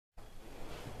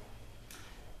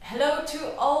Hello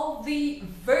to all the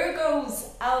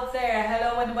Virgos out there.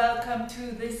 Hello and welcome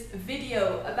to this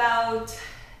video about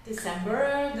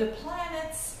December, the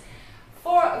planets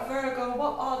for Virgo.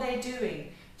 What are they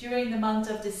doing during the month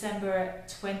of December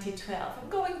 2012? I'm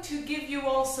going to give you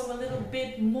also a little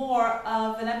bit more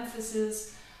of an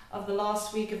emphasis of the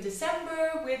last week of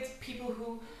December with people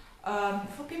who,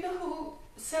 for people who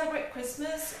celebrate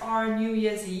Christmas or New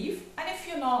Year's Eve, and if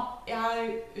you're not,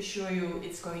 I assure you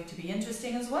it's going to be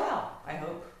interesting as well. I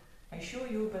hope. I assure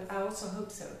you, but I also hope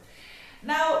so.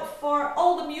 Now, for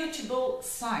all the mutable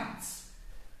signs,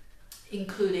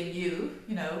 including you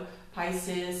know,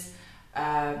 Pisces,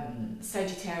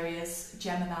 Sagittarius,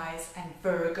 Geminis and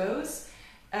Virgos,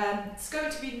 it's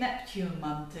going to be Neptune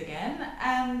month again,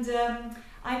 and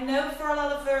I know for a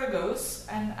lot of Virgos,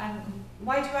 and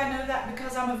why do I know that?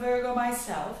 Because I'm a Virgo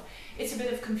myself, it's a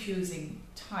bit of confusing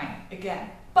time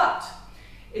again. But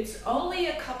it's only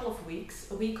a couple of weeks,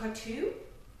 a week or two,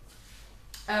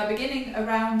 beginning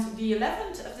around the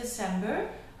 11th of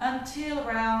December until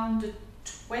around the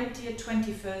 20th,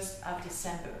 21st of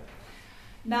December.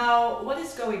 Now, what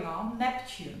is going on?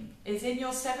 Neptune is in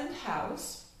your 7th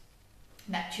house.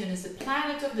 Neptune is the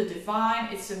planet of the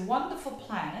divine. It's a wonderful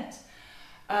planet.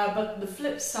 But the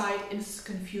flip side is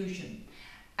confusion.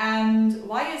 And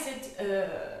why is it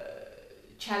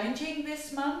challenging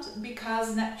this month?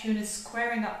 Because Neptune is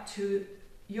squaring up to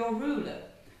your ruler,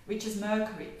 which is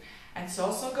Mercury. And it's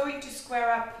also going to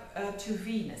square up to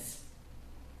Venus.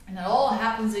 And it all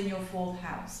happens in your 4th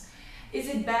house. Is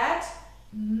it bad?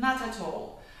 Not at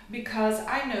all. Because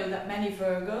I know that many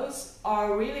Virgos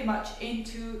are really much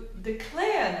into the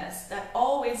clearness that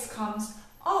always comes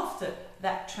after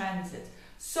that transit.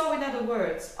 So in other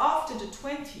words, after the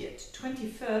 20th,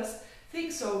 21st,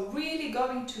 things are really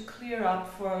going to clear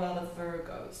up for a lot of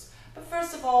Virgos. But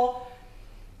first of all,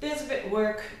 there's a bit of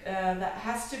work that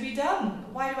has to be done.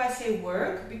 Why do I say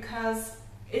work? Because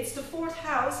it's the 4th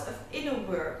house of inner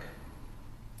work.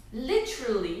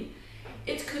 Literally,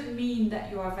 it could mean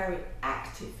that you are very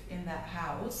active in that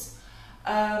house.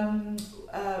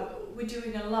 We're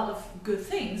doing a lot of good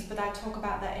things, but I'll talk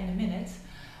about that in a minute.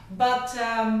 But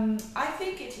I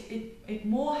think it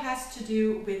more has to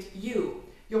do with you,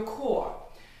 your core.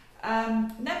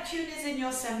 Neptune is in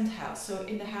your 7th house, so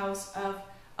in the house of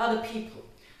other people,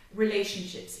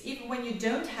 relationships. Even when you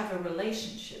don't have a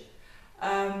relationship,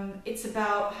 it's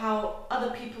about how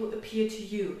other people appear to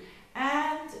you.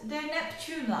 And they're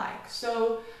Neptune-like,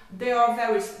 so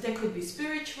they could be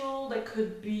spiritual, they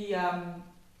could be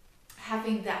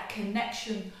having that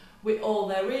connection with all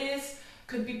there is.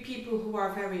 Could be people who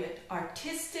are very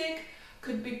artistic,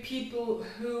 could be people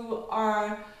who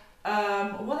are,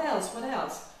 what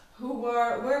else? Who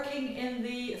are working in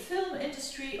the film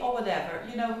industry or whatever,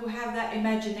 you know, who have that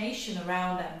imagination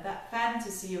around them, that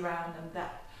fantasy around them,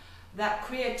 that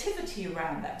creativity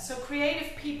around them. So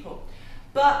creative people.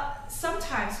 But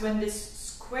sometimes when this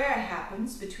square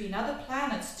happens between other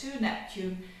planets to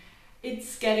Neptune,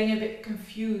 it's getting a bit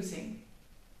confusing.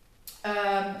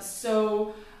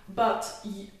 But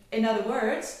in other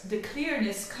words, the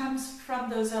clearness comes from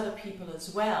those other people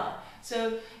as well.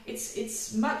 So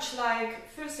it's much like,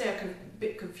 first they're a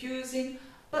bit confusing,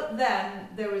 but then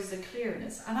there is the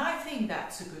clearness. And I think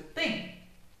that's a good thing.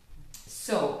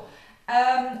 So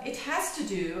it has to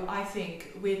do, I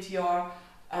think, with your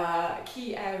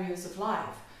key areas of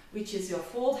life, which is your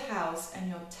 4th house and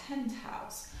your 10th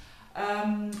house.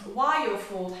 Why your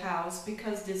 4th house?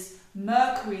 Because this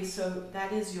Mercury, so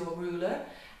that is your ruler,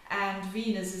 and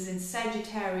Venus is in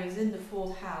Sagittarius in the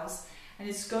 4th house, and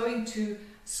it's going to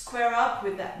square up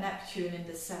with that Neptune in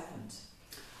the 7th.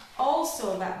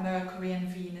 Also, that Mercury and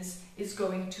Venus is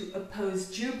going to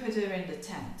oppose Jupiter in the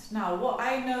 10th. Now,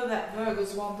 I know that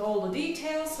Virgos want all the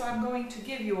details, so I'm going to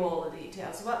give you all the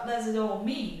details. What does it all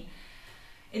mean?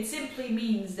 It simply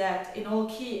means that in all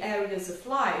key areas of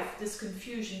life, this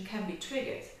confusion can be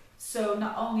triggered. So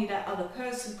not only that other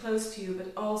person close to you,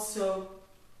 but also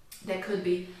there could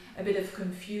be a bit of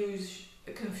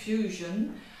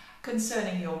confusion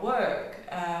concerning your work,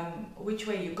 which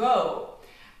way you go.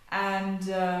 And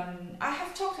I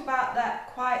have talked about that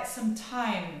quite some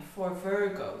time for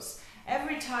Virgos.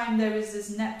 Every time there is this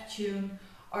Neptune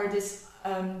or this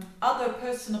other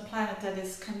personal planet that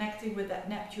is connecting with that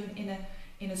Neptune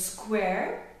in a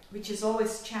square, which is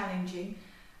always challenging,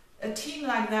 a team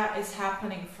like that is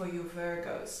happening for you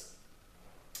Virgos.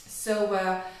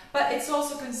 So, but it's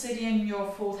also considering your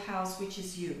 4th house, which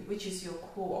is you, which is your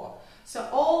core. So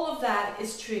all of that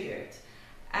is triggered.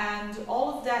 And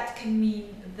all of that can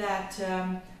mean that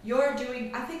you're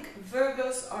doing, I think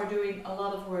Virgos are doing a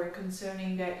lot of work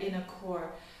concerning their inner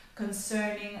core,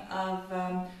 concerning of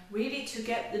really to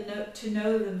get to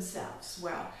know themselves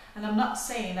well. And I'm not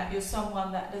saying that you're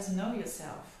someone that doesn't know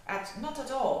yourself, not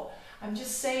at all. I'm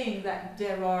just saying that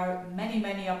there are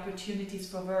many opportunities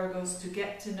for Virgos to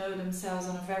get to know themselves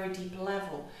on a very deep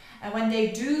level. And when they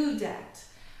do that,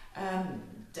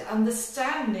 the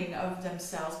understanding of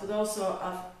themselves, but also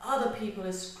of other people,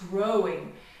 is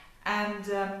growing. And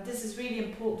this is really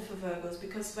important for Virgos,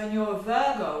 because when you're a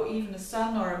Virgo, even a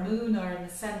sun or a moon or an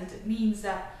ascendant, it means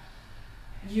that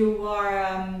you are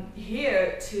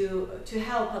here to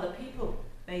help other people,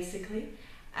 basically.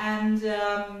 And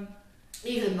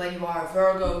even when you are a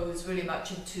Virgo who's really much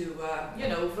into, you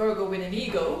know, Virgo with an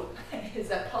ego, is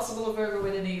that possible, a Virgo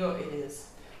with an ego? It is.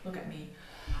 Look at me.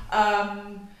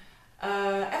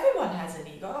 Everyone has an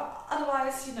ego,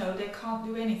 otherwise, you know, they can't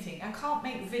do anything. I can't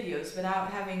make videos without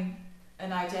having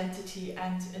an identity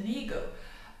and an ego.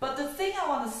 But the thing I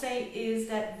want to say is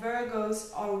that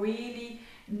Virgos are really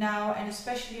now, and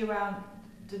especially around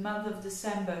the month of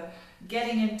December,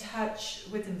 getting in touch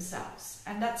with themselves.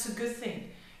 And that's a good thing,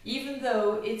 even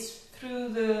though it's through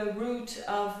the route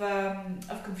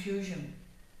of confusion.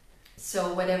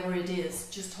 So whatever it is,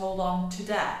 just hold on to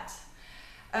that.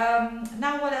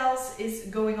 Now what else is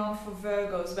going on for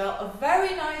Virgos? Well, a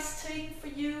very nice thing for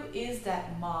you is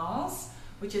that Mars,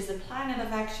 which is the planet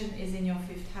of action, is in your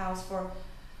 5th house for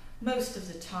most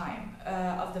of the time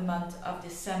of the month of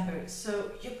December.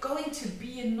 So you're going to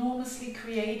be enormously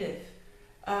creative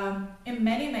in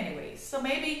many ways. So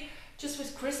maybe just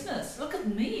with Christmas, look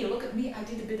at me, I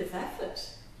did a bit of effort,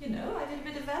 you know, I did a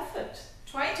bit of effort,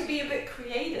 trying to be a bit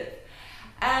creative.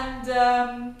 And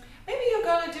maybe you're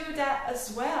going to do that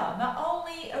as well, not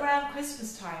only around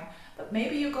Christmas time, but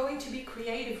maybe you're going to be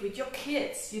creative with your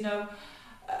kids, you know.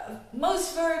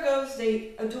 Most Virgos,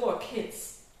 they adore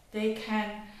kids. They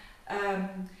can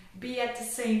be at the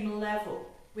same level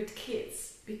with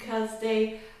kids, because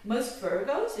most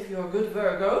Virgos, if you're a good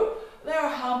Virgo, they're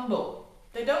humble.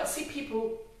 They don't see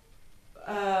people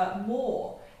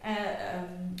more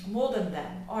than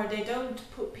them, or they don't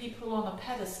put people on a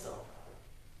pedestal.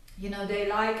 You know, they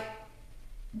like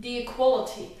the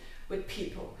equality with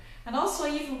people, and also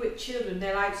even with children,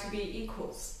 they like to be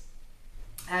equals.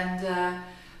 And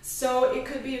so it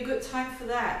could be a good time for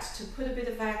that, to put a bit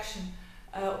of action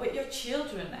with your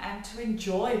children and to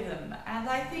enjoy them. And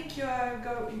I think you have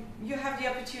the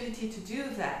opportunity to do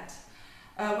that,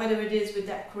 whether it is with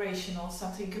decoration or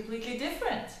something completely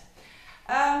different.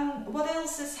 What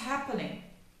else is happening?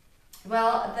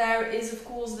 Well, there is of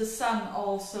course the sun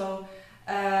also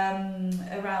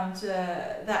around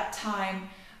that time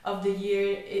of the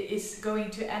year is going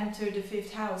to enter the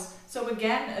 5th house. So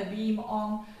again, a beam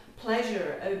on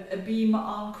pleasure, a beam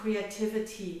on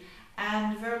creativity.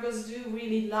 And Virgos do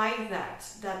really like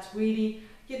that really,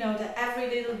 you know, that every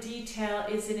little detail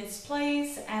is in its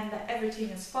place, and that everything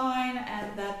is fine,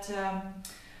 and that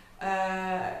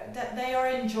that they are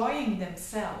enjoying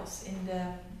themselves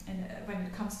when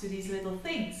it comes to these little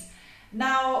things.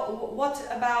 Now, what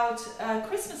about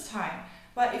Christmas time?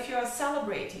 Well, if you are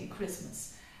celebrating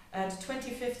Christmas, the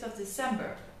 25th of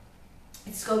December,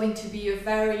 it's going to be a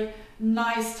very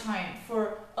nice time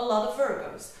for a lot of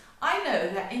Virgos. I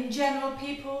know that in general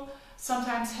people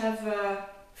sometimes have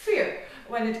fear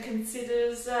when it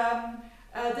considers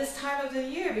this time of the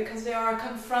year, because they are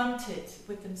confronted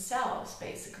with themselves,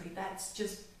 basically. That's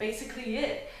just basically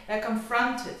it. They're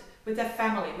confronted with their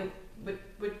family,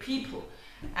 with people.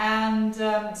 And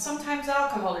sometimes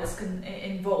alcohol is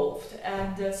involved,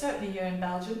 and certainly here in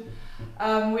Belgium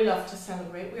we love to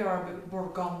celebrate. We are a bit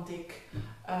Burgundic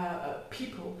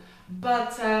people,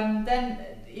 but then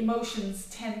emotions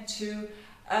tend to,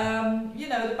 you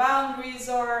know, the boundaries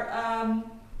are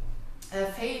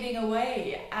fading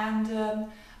away. And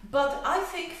but I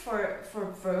think for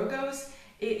Virgos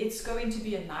it's going to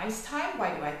be a nice time.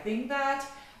 Why do I think that?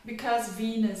 Because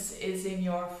Venus is in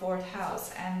your 4th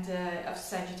house and of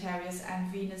Sagittarius,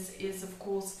 and Venus is of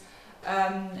course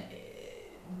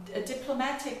a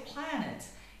diplomatic planet,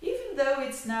 even though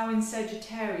it's now in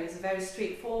Sagittarius, a very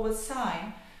straightforward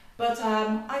sign. But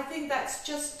I think that's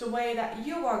just the way that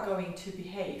you are going to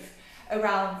behave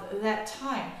around that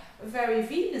time, very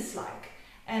Venus-like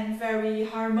and very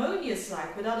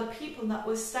harmonious-like with other people,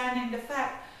 notwithstanding the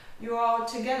fact you are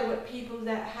together with people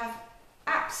that have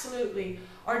absolutely,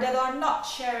 or that are not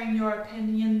sharing your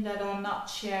opinion, that are not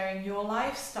sharing your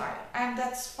lifestyle, and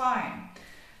that's fine.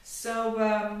 So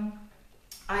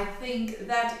I think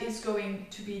that is going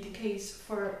to be the case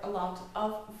for a lot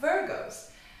of Virgos.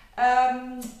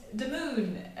 The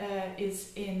moon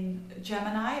is in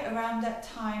Gemini around that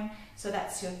time, so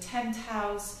that's your 10th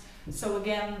house, So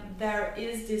again, there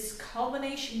is this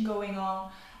culmination going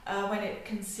on when it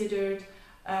considered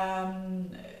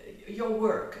your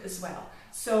work as well.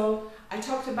 So I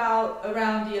talked about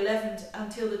around the 11th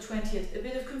until the 20th, a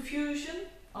bit of confusion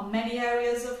on many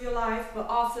areas of your life, but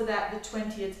after that, the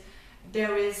 20th,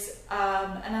 there is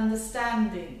an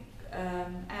understanding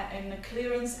and a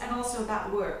clearance, and also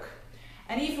about work.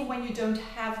 And even when you don't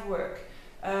have work,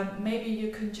 maybe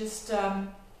you can just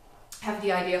have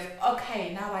the idea of,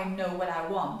 okay, now I know what I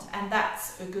want, and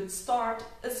that's a good start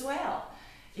as well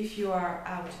if you are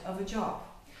out of a job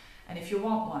and if you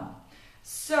want one.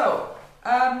 So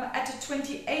at the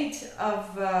 28th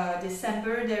of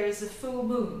December there is a full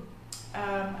moon,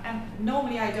 and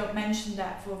normally I don't mention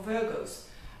that for Virgos.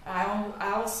 I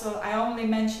only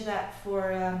mention that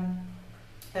for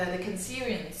the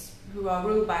Cancerians who are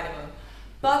ruled by the moon.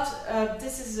 But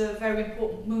this is a very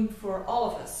important moon for all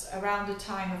of us around the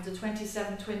time of the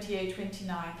 27, 28,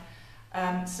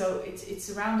 29. So it's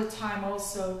around the time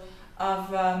also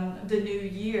of the new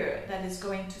year that is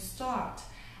going to start.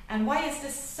 And why is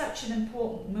this such an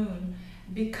important moon?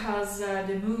 Because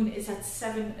the moon is at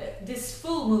 7, this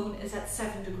full moon is at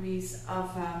 7 degrees of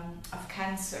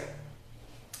Cancer.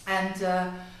 And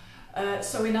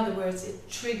so in other words, it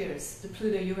triggers the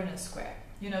Pluto-Uranus square.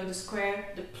 You know, the square,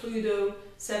 the Pluto,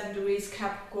 7 degrees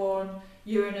Capricorn,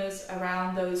 Uranus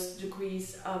around those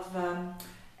degrees of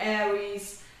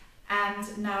Aries,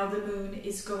 and now the moon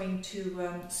is going to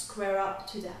square up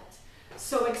to that.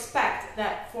 So expect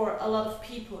that for a lot of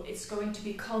people it's going to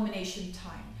be culmination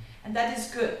time, and that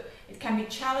is good. It can be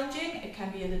challenging, it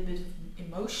can be a little bit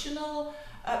emotional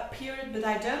period, but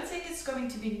I don't think it's going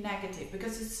to be negative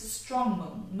because it's a strong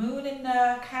moon. Moon in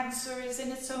Cancer is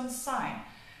in its own sign.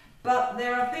 But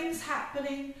there are things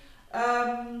happening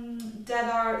that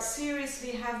are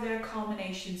seriously have their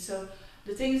culmination. So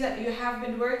the things that you have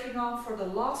been working on for the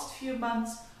last few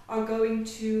months are going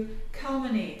to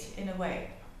culminate in a way.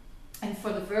 And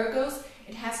for the Virgos,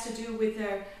 it has to do with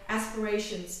their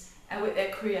aspirations and with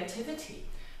their creativity.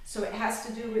 So it has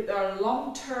to do with their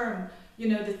long-term, you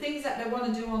know, the things that they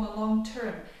want to do on the long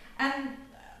term. And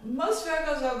most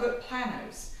Virgos are good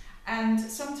planners. And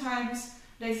sometimes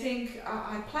they think,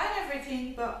 I plan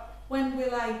everything, but when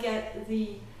will I get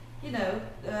the, you know,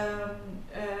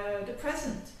 the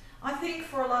present? I think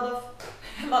for a lot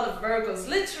of Virgos,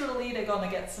 literally, they're gonna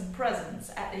get some presents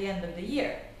at the end of the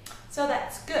year. So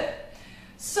that's good.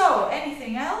 So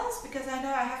anything else? Because I know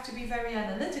I have to be very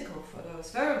analytical for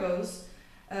those Virgos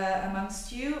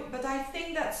amongst you, but I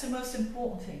think that's the most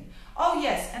important thing. Oh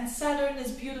yes, and Saturn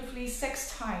is beautifully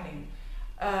sextiling.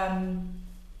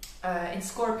 In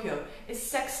Scorpio, is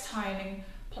sextiling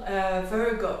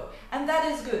Virgo, and that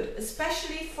is good,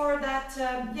 especially for that.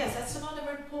 Yes, that's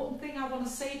another important thing I want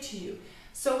to say to you.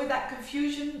 So with that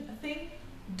confusion thing,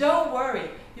 don't worry,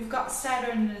 you've got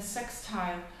Saturn in a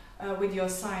sextile with your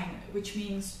sign, which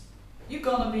means you're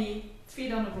gonna be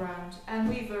feet on the ground, and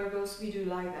we Virgos, we do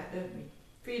like that, don't we?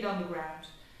 Feet on the ground.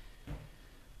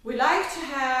 We like to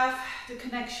have the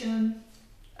connection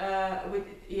with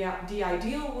the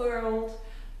ideal world,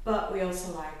 but we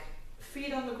also like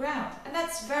feet on the ground, and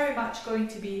that's very much going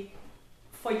to be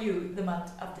for you the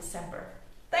month of December.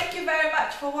 Thank you very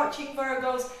much for watching,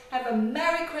 Virgos. Have a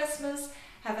Merry Christmas,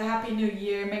 have a Happy New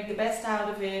Year, make the best out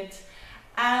of it,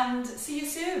 and see you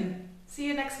soon. See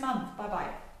you next month. Bye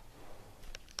bye.